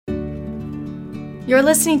You're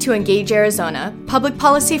listening to Engage Arizona, Public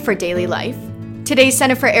Policy for Daily Life. Today's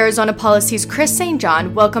Center for Arizona Policy's Chris St.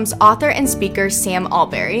 John welcomes author and speaker Sam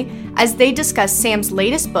Allberry as they discuss Sam's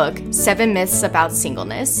latest book, 7 Myths About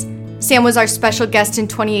Singleness. Sam was our special guest in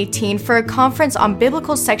 2018 for a conference on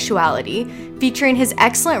biblical sexuality featuring his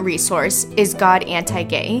excellent resource, Is God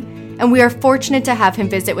Anti-Gay? And we are fortunate to have him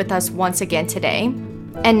visit with us once again today.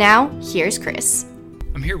 And now, here's Chris.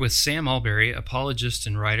 I'm here with Sam Allberry, apologist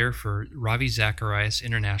and writer for Ravi Zacharias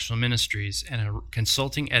International Ministries and a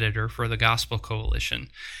consulting editor for the Gospel Coalition.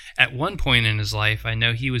 At one point in his life, I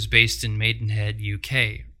know he was based in Maidenhead,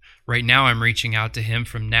 UK. Right now, I'm reaching out to him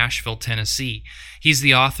from Nashville, Tennessee. He's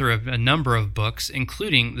the author of a number of books,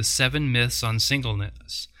 including The 7 Myths on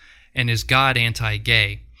Singleness and Is God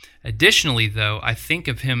Anti-Gay? Additionally, though, I think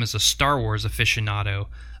of him as a Star Wars aficionado,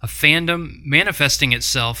 a fandom manifesting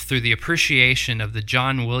itself through the appreciation of the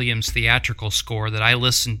John Williams theatrical score that I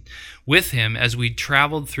listened with him as we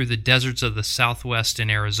traveled through the deserts of the Southwest in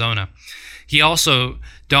Arizona. He also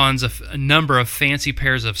dons a number of fancy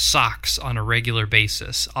pairs of socks on a regular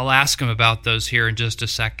basis. I'll ask him about those here in just a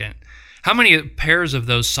second. How many pairs of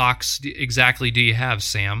those socks exactly do you have,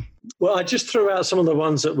 Sam? Well, I just threw out some of the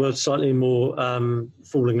ones that were slightly more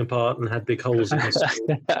falling apart and had big holes in them.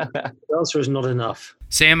 The answer is not enough.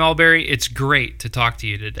 Sam Allberry, it's great to talk to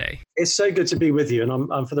you today. It's so good to be with you, and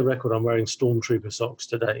I'm for the record, I'm wearing Stormtrooper socks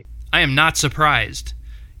today. I am not surprised.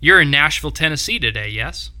 You're in Nashville, Tennessee today,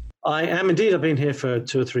 yes? I am indeed. I've been here for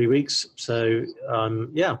 2 or 3 weeks, so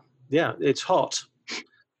yeah, it's hot.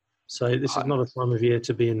 So this is not a time of year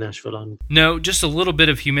to be in Nashville. No, just a little bit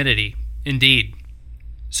of humidity, indeed.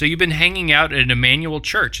 So you've been hanging out at Emmanuel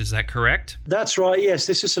Church, is that correct? That's right. Yes,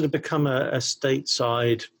 this has sort of become a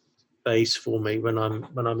stateside base for me when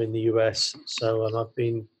I'm in the US. So I've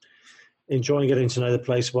been enjoying getting to know the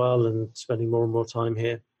place well and spending more and more time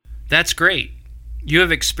here. That's great. You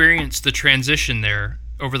have experienced the transition there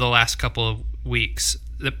over the last couple of weeks.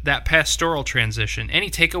 That pastoral transition. Any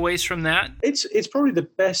takeaways from that? It's probably the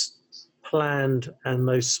best planned and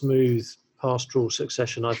most smooth pastoral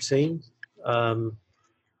succession I've seen.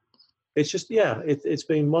 It's just, it's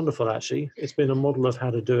been wonderful, actually. It's been a model of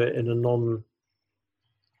how to do it in a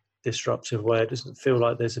non-disruptive way. It doesn't feel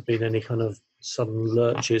like there's been any kind of sudden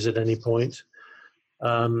lurches at any point.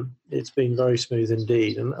 It's been very smooth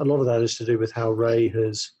indeed. And a lot of that is to do with how Ray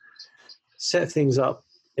has set things up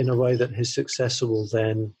in a way that his successor will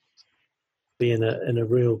then be in a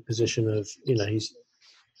real position of, he's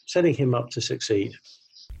setting him up to succeed.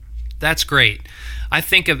 That's great. I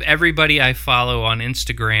think of everybody I follow on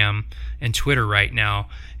Instagram and Twitter right now,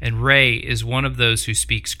 and Ray is one of those who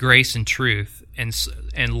speaks grace and truth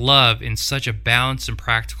and love in such a balanced and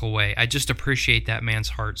practical way. I just appreciate that man's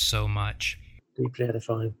heart so much. Deeply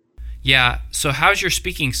edifying. Yeah, so how's your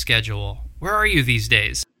speaking schedule? Where are you these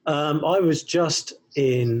days? I was just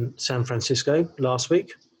in San Francisco last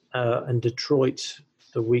week and Detroit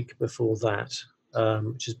the week before that,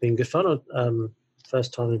 which has been good fun.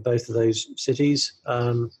 First time in both of those cities.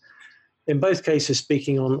 In both cases,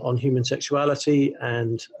 speaking on human sexuality,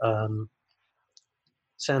 and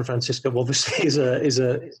San Francisco obviously is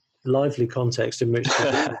a lively context in which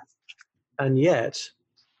to and yet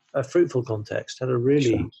a fruitful context. Had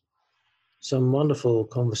some wonderful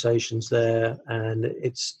conversations there, and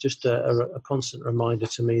it's just a constant reminder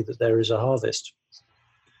to me that there is a harvest.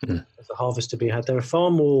 There's a harvest to be had.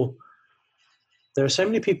 There are so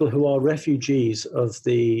many people who are refugees of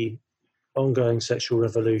the ongoing sexual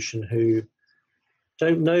revolution who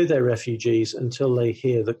don't know they're refugees until they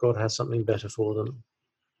hear that God has something better for them.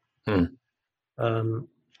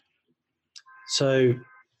 So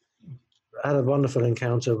I had a wonderful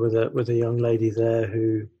encounter with a young lady there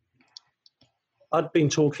who I'd been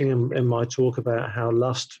talking in my talk about how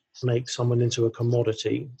lust makes someone into a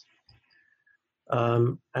commodity.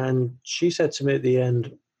 And she said to me at the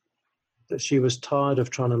end, that she was tired of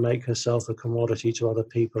trying to make herself a commodity to other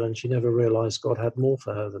people, and she never realized God had more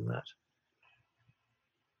for her than that.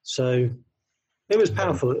 So it was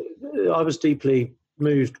powerful. I was deeply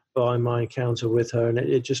moved by my encounter with her, and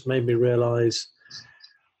it just made me realize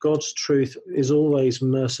God's truth is always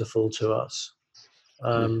merciful to us.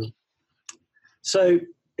 So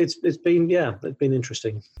it's been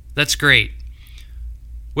interesting. That's great.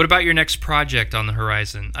 What about your next project on the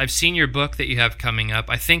horizon? I've seen your book that you have coming up,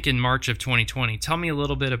 I think in March of 2020. Tell me a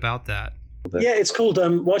little bit about that. Yeah, it's called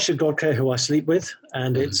Why Should God Care Who I Sleep With?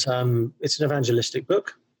 And it's an evangelistic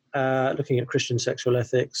book looking at Christian sexual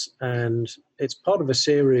ethics. And it's part of a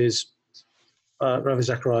series Ravi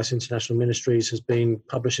Zacharias International Ministries has been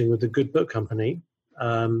publishing with the Good Book Company.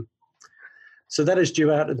 So that is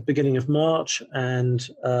due out at the beginning of March. And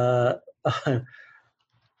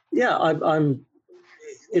Yeah, I'm.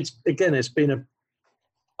 It's been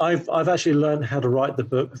I've actually learned how to write the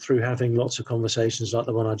book through having lots of conversations like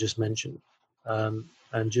the one I just mentioned,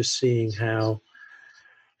 and just seeing how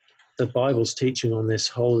the Bible's teaching on this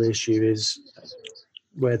whole issue is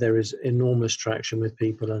where there is enormous traction with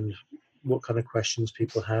people and what kind of questions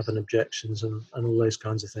people have and objections and all those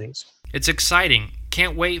kinds of things. It's exciting.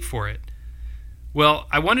 Can't wait for it. Well,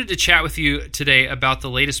 I wanted to chat with you today about the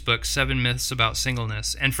latest book, 7 Myths About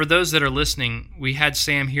Singleness. And for those that are listening, we had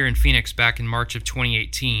Sam here in Phoenix back in March of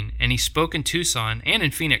 2018, and he spoke in Tucson and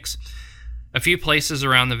in Phoenix, a few places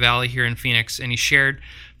around the valley here in Phoenix, and he shared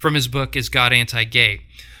from his book, Is God Anti-Gay?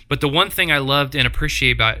 But the one thing I loved and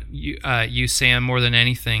appreciate about you, Sam, more than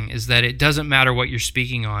anything, is that it doesn't matter what you're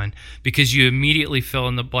speaking on, because you immediately fill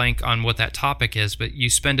in the blank on what that topic is, but you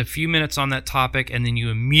spend a few minutes on that topic and then you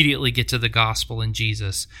immediately get to the gospel and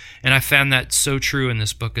Jesus. And I found that so true in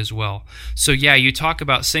this book as well. So yeah, you talk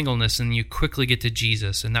about singleness and you quickly get to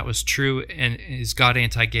Jesus, and that was true, and Is God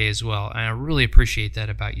Anti-Gay as well. And I really appreciate that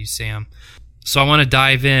about you, Sam. So I want to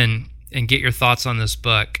dive in and get your thoughts on this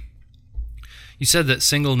book. You said that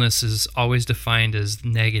singleness is always defined as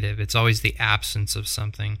negative. It's always the absence of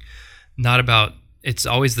something, it's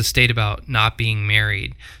always the state about not being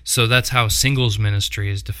married. So that's how singles ministry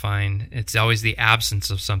is defined. It's always the absence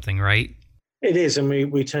of something, right? It is, and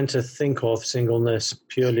we tend to think of singleness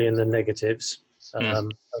purely in the negatives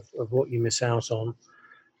of what you miss out on,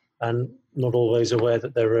 and not always aware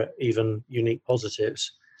that there are even unique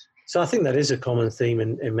positives. So I think that is a common theme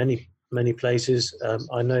in many places.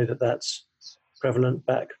 I know that that's prevalent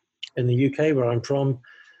back in the UK where I'm from.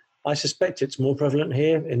 I suspect it's more prevalent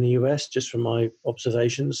here in the US, just from my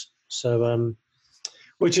observations. So,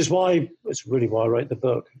 which is why it's really why I wrote the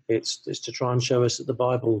book. It's to try and show us that the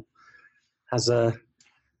Bible has a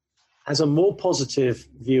more positive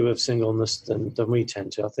view of singleness than we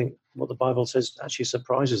tend to. I think what the Bible says actually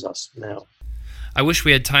surprises us now. I wish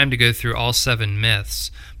we had time to go through all 7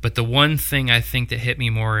 myths, but the one thing I think that hit me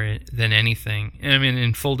more than anything, and I mean,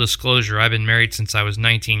 in full disclosure, I've been married since I was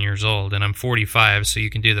 19 years old, and I'm 45, so you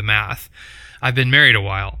can do the math. I've been married a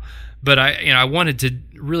while, but I wanted to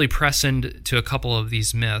really press into a couple of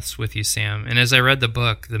these myths with you, Sam. And as I read the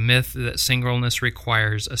book, the myth that singleness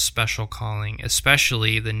requires a special calling,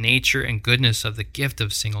 especially the nature and goodness of the gift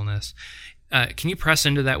of singleness. Can you press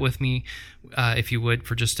into that with me, if you would,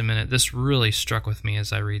 for just a minute? This really struck with me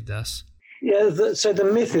as I read this. Yeah, so the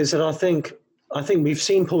myth is that I think we've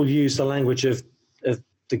seen Paul use the language of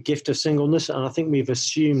the gift of singleness, and I think we've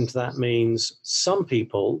assumed that means some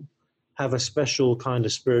people have a special kind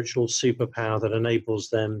of spiritual superpower that enables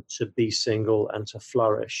them to be single and to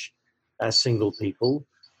flourish as single people,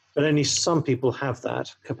 but only some people have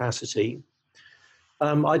that capacity.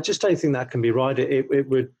 I just don't think that can be right. It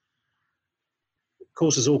would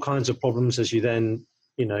causes all kinds of problems as you then,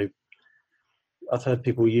 I've heard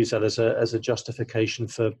people use that as a justification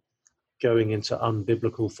for going into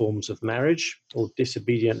unbiblical forms of marriage or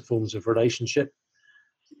disobedient forms of relationship.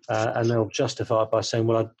 And they'll justify it by saying,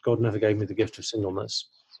 well, God never gave me the gift of singleness.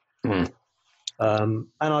 And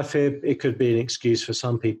I fear it could be an excuse for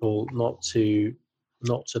some people not to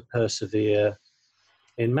persevere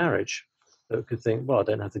in marriage. They could think, well, I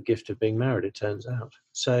don't have the gift of being married, it turns out.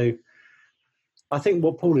 So I think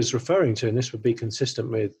what Paul is referring to, and this would be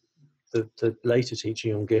consistent with the later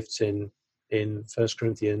teaching on gifts in 1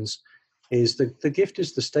 Corinthians, is the gift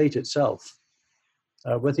is the state itself.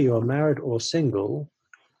 Whether you are married or single,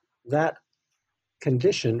 that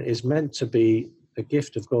condition is meant to be a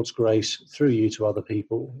gift of God's grace through you to other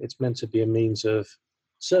people. It's meant to be a means of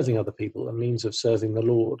serving other people, a means of serving the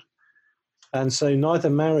Lord. And so neither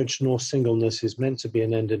marriage nor singleness is meant to be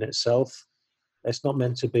an end in itself. It's not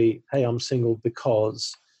meant to be, hey, I'm single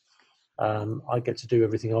because I get to do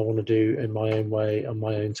everything I want to do in my own way, on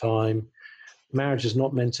my own time. Marriage is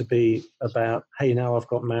not meant to be about, hey, now I've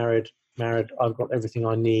got married, I've got everything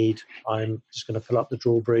I need, I'm just going to fill up the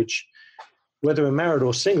drawbridge. Whether we're married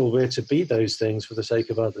or single, we're to be those things for the sake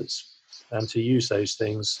of others and to use those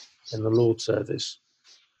things in the Lord's service.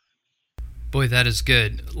 Boy, that is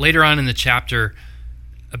good. Later on in the chapter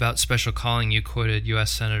about special calling, you quoted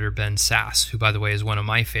U.S. Senator Ben Sasse, who, by the way, is one of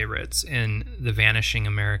my favorites in The Vanishing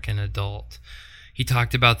American Adult. He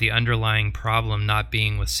talked about the underlying problem not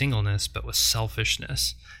being with singleness, but with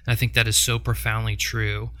selfishness. And I think that is so profoundly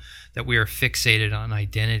true, that we are fixated on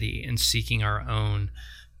identity and seeking our own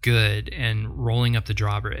good and rolling up the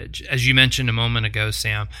drawbridge. As you mentioned a moment ago,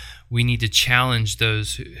 Sam, we need to challenge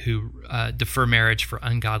those who defer marriage for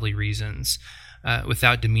ungodly reasons,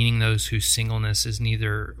 without demeaning those whose singleness is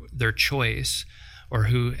neither their choice or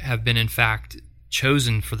who have been, in fact,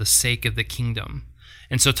 chosen for the sake of the kingdom.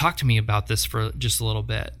 And so talk to me about this for just a little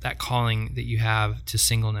bit, that calling that you have to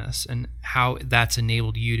singleness and how that's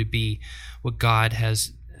enabled you to be what God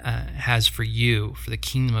has for you, for the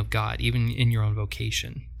kingdom of God, even in your own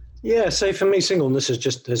vocation. Yeah, so for me, singleness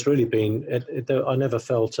has really been, I never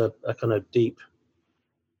felt a kind of deep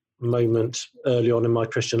moment early on in my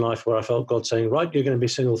Christian life where I felt God saying, right, you're going to be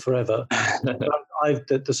single forever.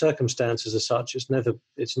 The circumstances are such, it's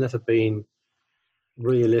never been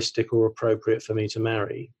realistic or appropriate for me to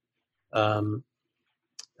marry. And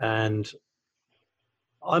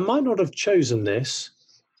I might not have chosen this,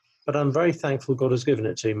 but I'm very thankful God has given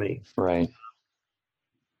it to me. Right.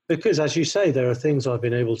 Because as you say, there are things I've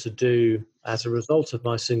been able to do as a result of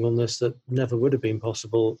my singleness that never would have been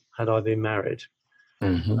possible had I been married.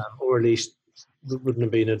 Mm-hmm. Or at least wouldn't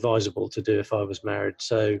have been advisable to do if I was married.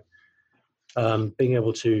 So being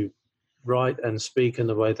able to write and speak in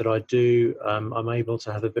the way that I do, I'm able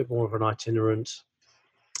to have a bit more of an itinerant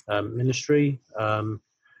ministry.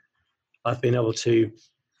 I've been able to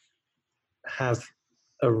have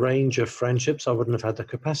a range of friendships I wouldn't have had the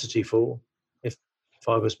capacity for if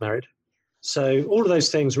I was married. So all of those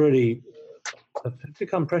things really have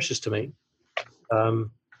become precious to me.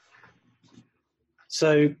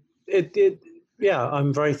 So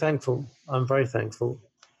I'm very thankful. I'm very thankful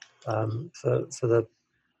for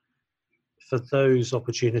those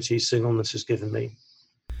opportunities singleness has given me.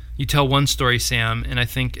 You tell one story, Sam, and I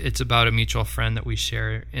think it's about a mutual friend that we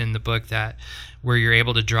share in the book, that where you're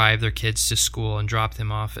able to drive their kids to school and drop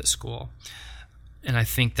them off at school. And I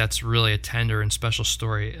think that's really a tender and special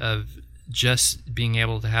story of just being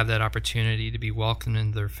able to have that opportunity to be welcomed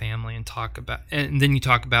into their family and talk about. And then you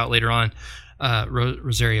talk about later on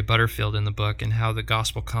Rosaria Butterfield in the book and how the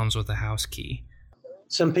gospel comes with a house key.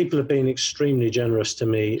 Some people have been extremely generous to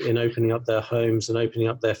me in opening up their homes and opening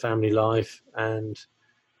up their family life. And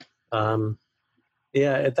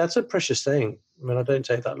that's a precious thing. I mean, I don't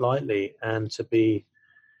take that lightly. And to be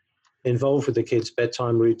involved with the kids'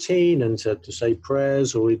 bedtime routine and to say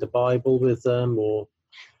prayers or read the Bible with them, or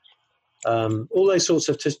all those sorts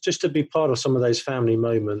of, just to be part of some of those family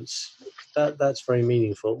moments, that's very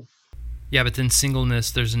meaningful. Yeah, but then singleness,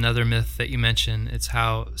 there's another myth that you mention. It's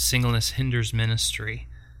how singleness hinders ministry.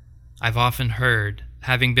 I've often heard,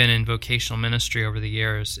 having been in vocational ministry over the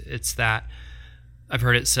years, it's that I've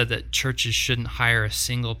heard it said that churches shouldn't hire a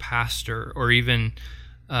single pastor, or even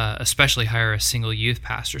especially hire a single youth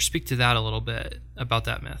pastor. Speak to that a little bit, about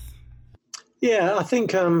that myth. Yeah, I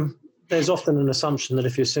think there's often an assumption that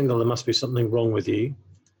if you're single, there must be something wrong with you,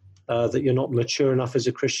 that you're not mature enough as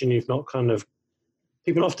a Christian. You've not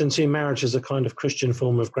people often see marriage as a kind of Christian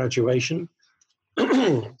form of graduation.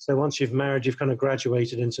 So once you've married, you've kind of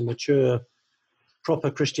graduated into mature, proper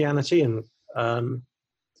Christianity. And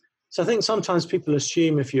so I think sometimes people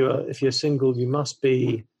assume if you're single, there must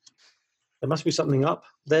be something up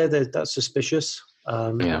there. That's suspicious.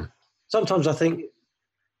 Sometimes I think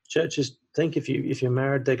churches think if you're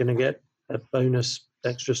married, they're going to get a bonus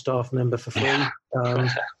extra staff member for free.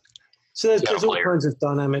 So there's all kinds of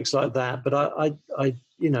dynamics like that. But I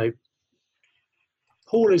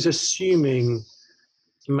Paul is assuming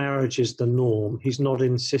marriage is the norm. He's not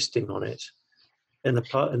insisting on it. In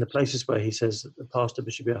the places where he says that the pastor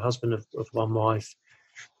should be a husband of one wife,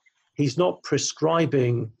 he's not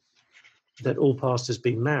prescribing that all pastors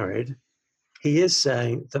be married. He is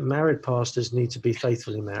saying that married pastors need to be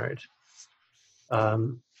faithfully married.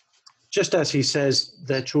 Just as he says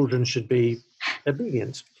their children should be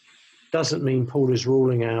obedient. Doesn't mean Paul is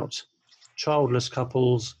ruling out childless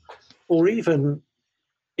couples, or even,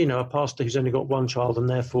 a pastor who's only got one child and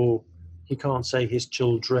therefore he can't say his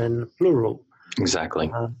children, plural.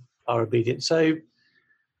 Exactly. Are obedient. So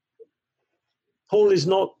Paul is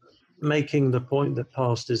not making the point that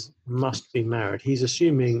pastors must be married. He's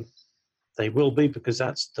assuming they will be, because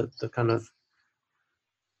that's the kind of,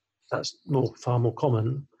 that's far more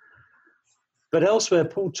common. But elsewhere,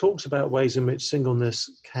 Paul talks about ways in which singleness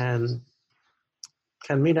can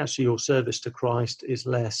mean actually your service to Christ is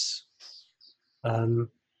less.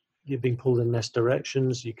 You're being pulled in less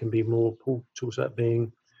directions. You can be more. Paul talks about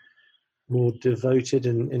being more devoted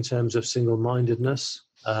in terms of single-mindedness.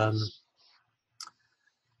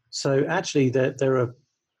 So actually, there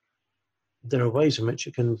are ways in which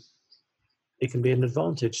it can be an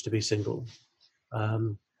advantage to be single,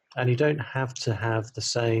 and you don't have to have the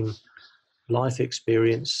same life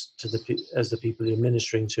experience as the people you're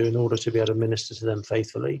ministering to in order to be able to minister to them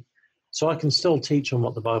faithfully. So I can still teach on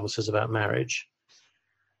what the Bible says about marriage.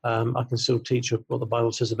 I can still teach what the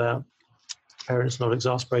Bible says about parents not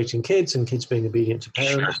exasperating kids and kids being obedient to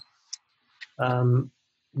parents.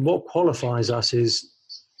 What qualifies us is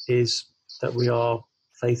that we are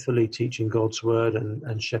faithfully teaching God's word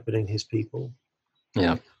and shepherding his people.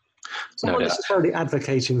 Yeah. So I'm not necessarily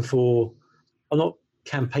advocating for, I'm not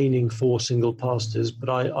campaigning for single pastors, but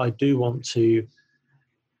I do want to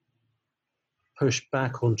push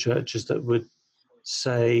back on churches that would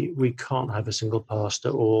say we can't have a single pastor,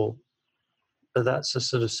 or that that's a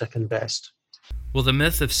sort of second best. Well, the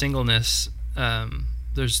myth of singleness,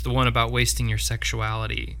 there's the one about wasting your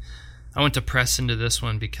sexuality. I want to press into this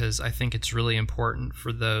one because I think it's really important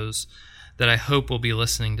for those that I hope will be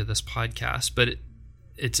listening to this podcast. But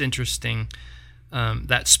it's interesting,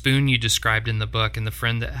 that spoon you described in the book and the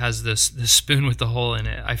friend that has this spoon with the hole in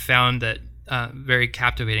it, I found that very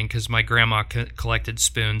captivating because my grandma collected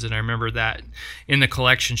spoons, and I remember that in the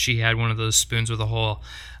collection she had one of those spoons with a hole.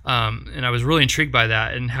 And I was really intrigued by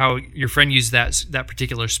that and how your friend used that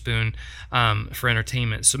particular spoon for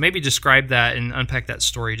entertainment. So maybe describe that and unpack that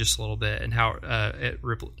story just a little bit and how it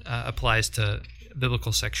applies to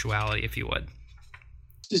biblical sexuality, if you would.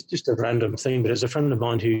 Just a random thing, but there's a friend of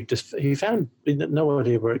mine who found, he had no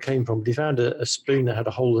idea where it came from, but he found a spoon that had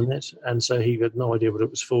a hole in it, and so he had no idea what it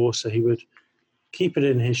was for, so he would keep it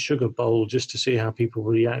in his sugar bowl just to see how people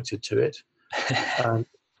reacted to it, and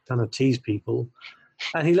kind of tease people.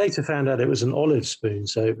 And he later found out it was an olive spoon,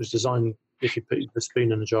 so it was designed, if you put the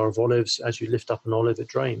spoon in a jar of olives, as you lift up an olive, it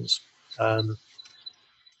drains. And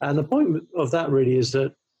the point of that really is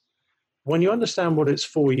that when you understand what it's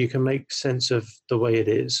for, you can make sense of the way it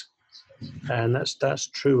is. And that's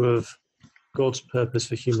true of God's purpose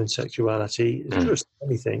for human sexuality. It's true of so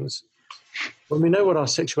many things. When we know what our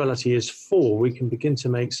sexuality is for, we can begin to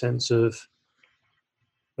make sense of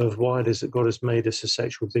why it is that God has made us as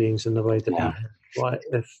sexual beings in the way that he has. Why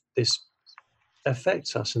if this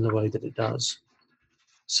affects us in the way that it does.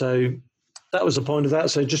 So that was the point of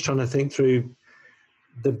that. So just trying to think through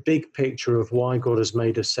the big picture of why God has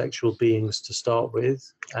made us sexual beings to start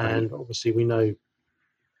with. And obviously we know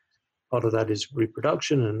part of that is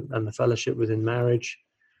reproduction and the fellowship within marriage.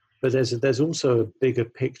 But there's also a bigger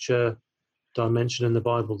picture dimension in the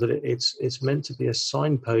Bible that it's meant to be a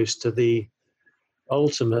signpost to the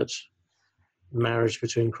ultimate marriage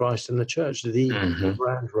between Christ and the church, the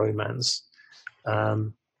grand romance.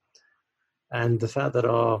 And the fact that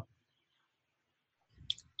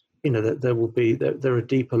that there are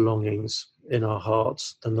deeper longings in our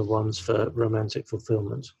hearts than the ones for romantic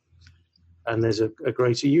fulfillment. And there's a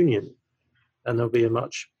greater union, and there'll be a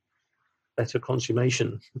much better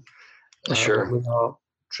consummation. Sure. When we are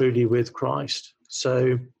truly with Christ.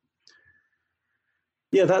 So,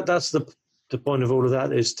 yeah, that's the point of all of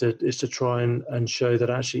that is to try and show that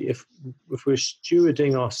actually if we're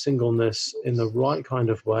stewarding our singleness in the right kind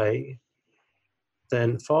of way,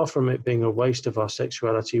 then far from it being a waste of our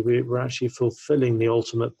sexuality, we're actually fulfilling the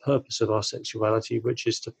ultimate purpose of our sexuality, which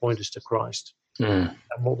is to point us to Christ and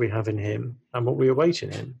what we have in him and what we await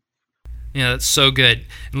in him. Yeah, that's so good.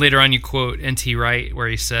 And later on you quote N.T. Wright where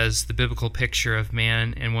he says, the biblical picture of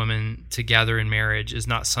man and woman together in marriage is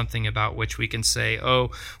not something about which we can say,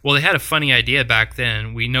 oh, well, they had a funny idea back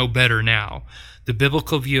then. We know better now. The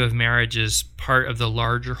biblical view of marriage is part of the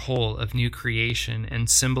larger whole of new creation and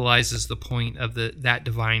symbolizes the point of that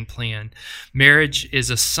divine plan. Marriage is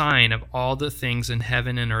a sign of all the things in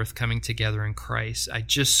heaven and earth coming together in Christ. I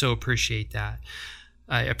just so appreciate that.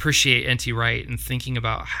 I appreciate N.T. Wright and thinking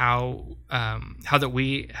about how that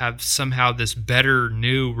we have somehow this better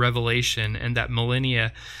new revelation and that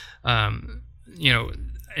millennia,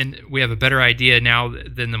 and we have a better idea now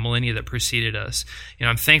than the millennia that preceded us.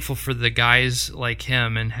 I'm thankful for the guys like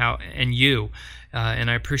him and you,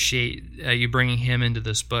 and I appreciate you bringing him into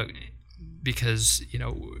this book because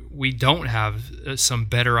we don't have some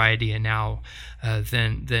better idea now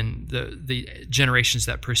than the generations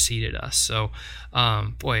that preceded us. So,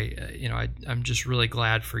 I'm just really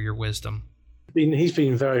glad for your wisdom. He's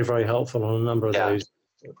been very, very helpful on a number of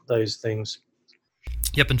those things.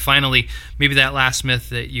 Yep, and finally, maybe that last myth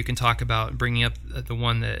that you can talk about, bringing up the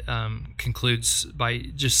one that concludes by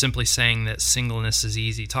just simply saying that singleness is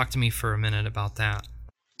easy. Talk to me for a minute about that.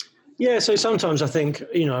 Yeah, so sometimes I think,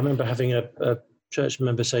 I remember having a church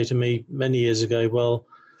member say to me many years ago, well,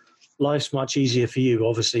 life's much easier for you,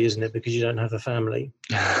 obviously, isn't it, because you don't have a family.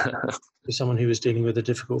 For someone who was dealing with a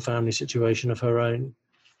difficult family situation of her own.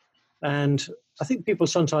 And I think people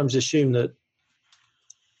sometimes assume that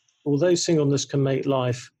although singleness can make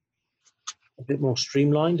life a bit more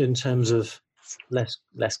streamlined in terms of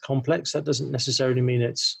less complex, that doesn't necessarily mean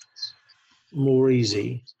it's more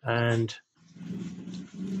easy. And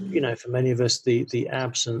for many of us, the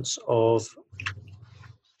absence of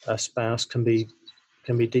a spouse can be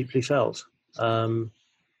deeply felt.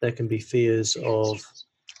 There can be fears of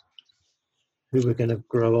who we're going to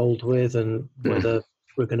grow old with, and whether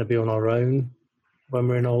we're going to be on our own when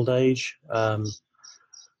we're in old age.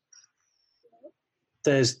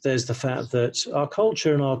 There's the fact that our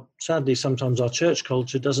culture and sadly sometimes our church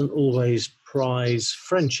culture doesn't always prize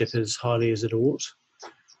friendship as highly as it ought.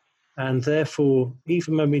 And therefore,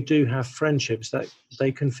 even when we do have friendships, that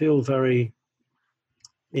they can feel very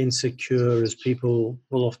insecure, as people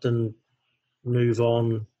will often move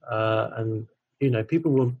on, and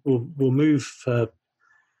people will move for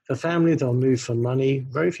family, they'll move for money.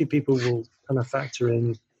 Very few people will kind of factor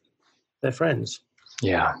in their friends.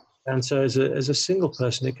 Yeah. And so as a single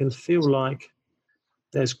person, it can feel like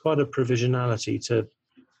there's quite a provisionality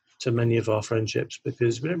to many of our friendships,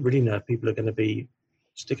 because we don't really know if people are going to be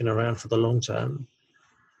sticking around for the long term.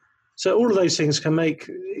 So all of those things can make,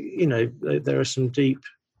 there are some deep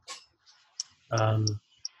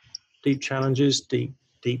challenges, deep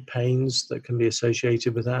pains that can be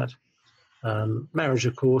associated with that. Marriage,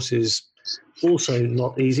 of course, is also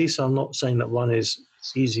not easy. So I'm not saying that one is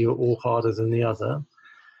easier or harder than the other,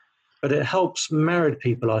 but it helps married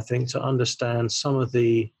people, I think, to understand some of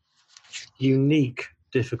the unique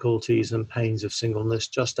difficulties and pains of singleness,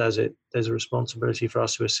 just as there's a responsibility for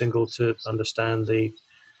us who are single to understand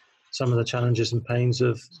some of the challenges and pains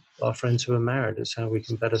of our friends who are married. It's how we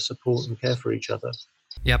can better support and care for each other.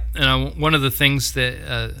 Yep. And one of the things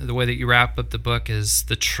that the way that you wrap up the book is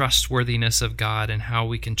the trustworthiness of God, and how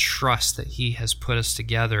we can trust that He has put us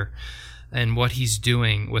together and what He's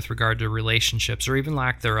doing with regard to relationships, or even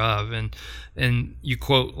lack thereof. And you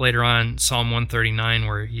quote later on Psalm 139,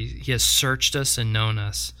 where He has searched us and known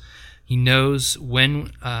us. He knows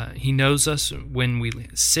us when we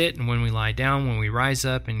sit and when we lie down, when we rise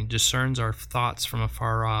up, and He discerns our thoughts from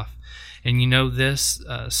afar off. And this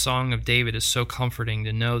Song of David is so comforting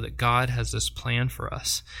to know that God has this plan for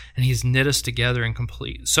us, and He's knit us together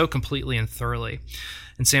so completely and thoroughly.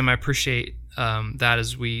 And Sam, I appreciate that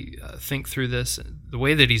as we think through this, the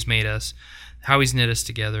way that He's made us, how He's knit us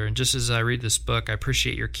together. And just as I read this book, I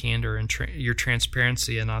appreciate your candor and your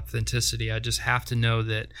transparency and authenticity. I just have to know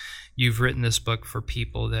that you've written this book for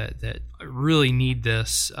people that really need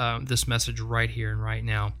this message right here and right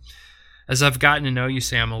now. As I've gotten to know you,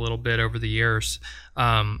 Sam, a little bit over the years,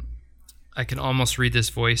 I can almost read this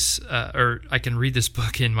voice, or I can read this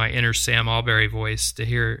book in my inner Sam Allberry voice to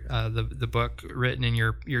hear the book written in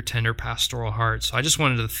your tender pastoral heart. So I just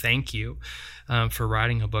wanted to thank you for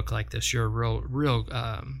writing a book like this. You're a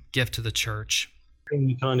real gift to the church.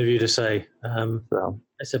 Kind of you to say.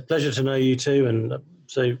 It's a pleasure to know you too, and I'm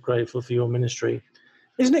so grateful for your ministry.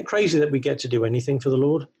 Isn't it crazy that we get to do anything for the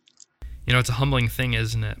Lord? It's a humbling thing,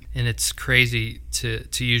 isn't it? And it's crazy to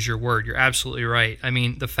use your word. You're absolutely right. I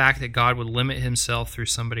mean, the fact that God would limit Himself through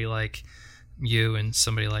somebody like you and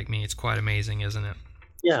somebody like me, it's quite amazing, isn't it?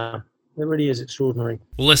 Yeah, it really is extraordinary.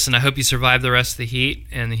 Well, listen, I hope you survive the rest of the heat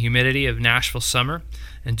and the humidity of Nashville summer,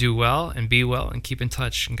 and do well and be well and keep in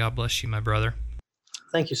touch. And God bless you, my brother.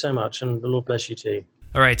 Thank you so much, and the Lord bless you too.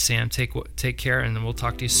 All right, Sam, take care, and then we'll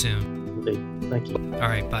talk to you soon. Indeed. Thank you. All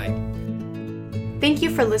right, bye. Thank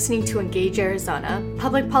you for listening to Engage Arizona,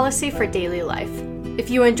 Public Policy for Daily Life.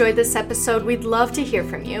 If you enjoyed this episode, we'd love to hear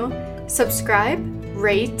from you. Subscribe,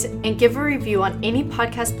 rate, and give a review on any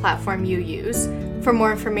podcast platform you use. For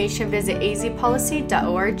more information, visit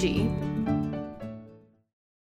azpolicy.org.